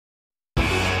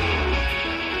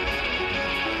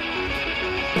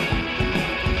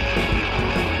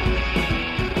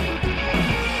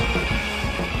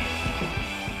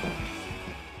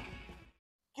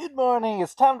morning,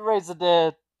 it's time to raise the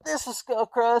dead. This is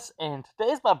SkullCross, and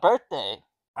today's my birthday.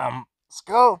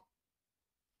 Skull,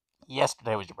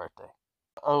 yesterday was your birthday.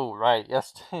 Oh, right,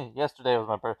 yesterday was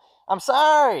my birthday. I'm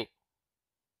sorry!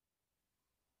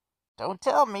 Don't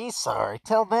tell me sorry,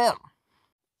 tell them.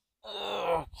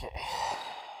 Okay.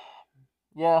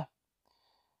 Yeah.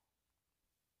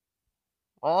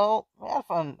 Well, I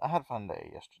had a fun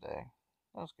day yesterday.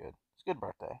 It was good. It's a good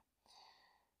birthday.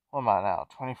 What am I now,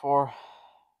 24?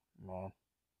 Man.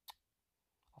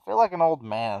 I feel like an old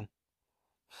man.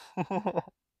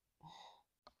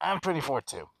 I'm 24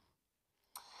 too.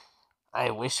 I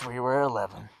wish we were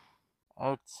 11.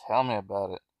 Oh, tell me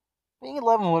about it. Being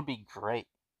 11 would be great.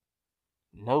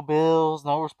 No bills,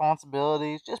 no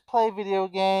responsibilities, just play video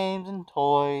games and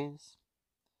toys.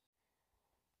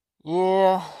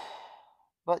 Yeah,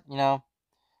 but I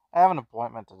have an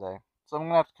appointment today, so I'm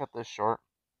gonna have to cut this short.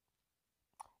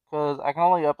 Because I can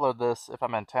only upload this if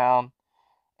I'm in town,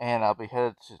 and I'll be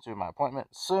headed to my appointment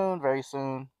soon, very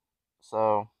soon.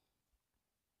 So,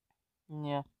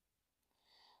 yeah.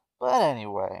 But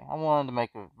anyway, I wanted to make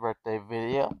a birthday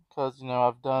video because,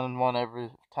 I've done one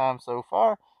every time so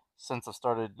far since I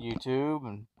started YouTube,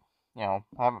 and, I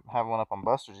haven't had one up on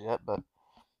Buster's yet, but,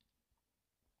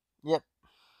 yep.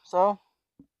 So,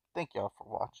 thank y'all for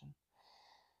watching.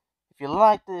 If you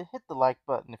liked it, hit the like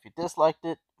button. If you disliked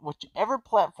it, whichever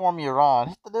platform you're on,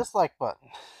 hit the dislike button.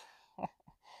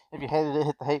 If you hated it,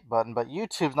 hit the hate button, but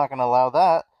YouTube's not going to allow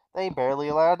that. They barely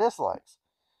allow dislikes.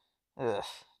 Ugh,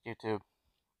 YouTube.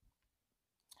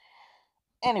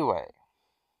 Anyway,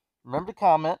 remember to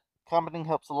comment. Commenting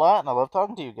helps a lot, and I love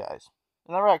talking to you guys.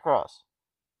 Isn't that right, Cross?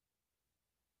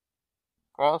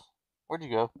 Cross? Where'd you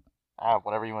go?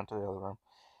 Whatever, you went to the other room.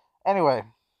 Anyway.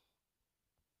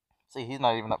 See, he's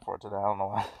not even up for it today. I don't know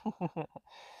why.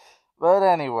 But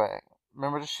anyway,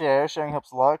 remember to share. Sharing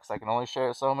helps a lot, because I can only share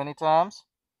it so many times.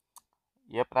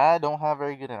 Yep, and I don't have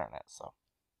very good internet, so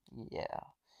yeah.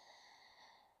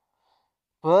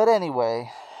 But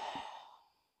anyway,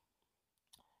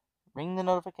 ring the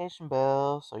notification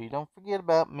bell so you don't forget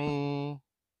about me.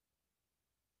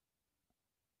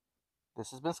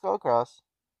 This has been SkullCross.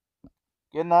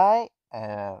 Good night,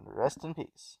 and rest in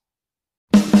peace.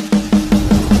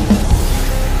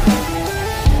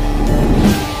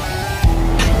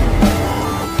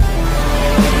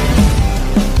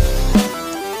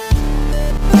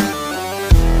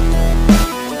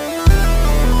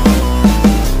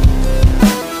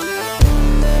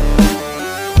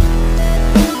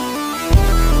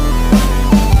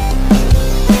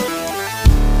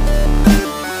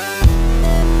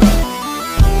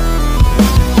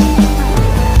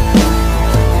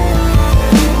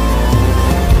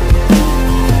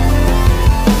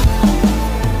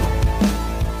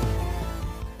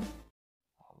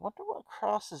 I wonder what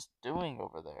Cross is doing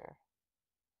over there.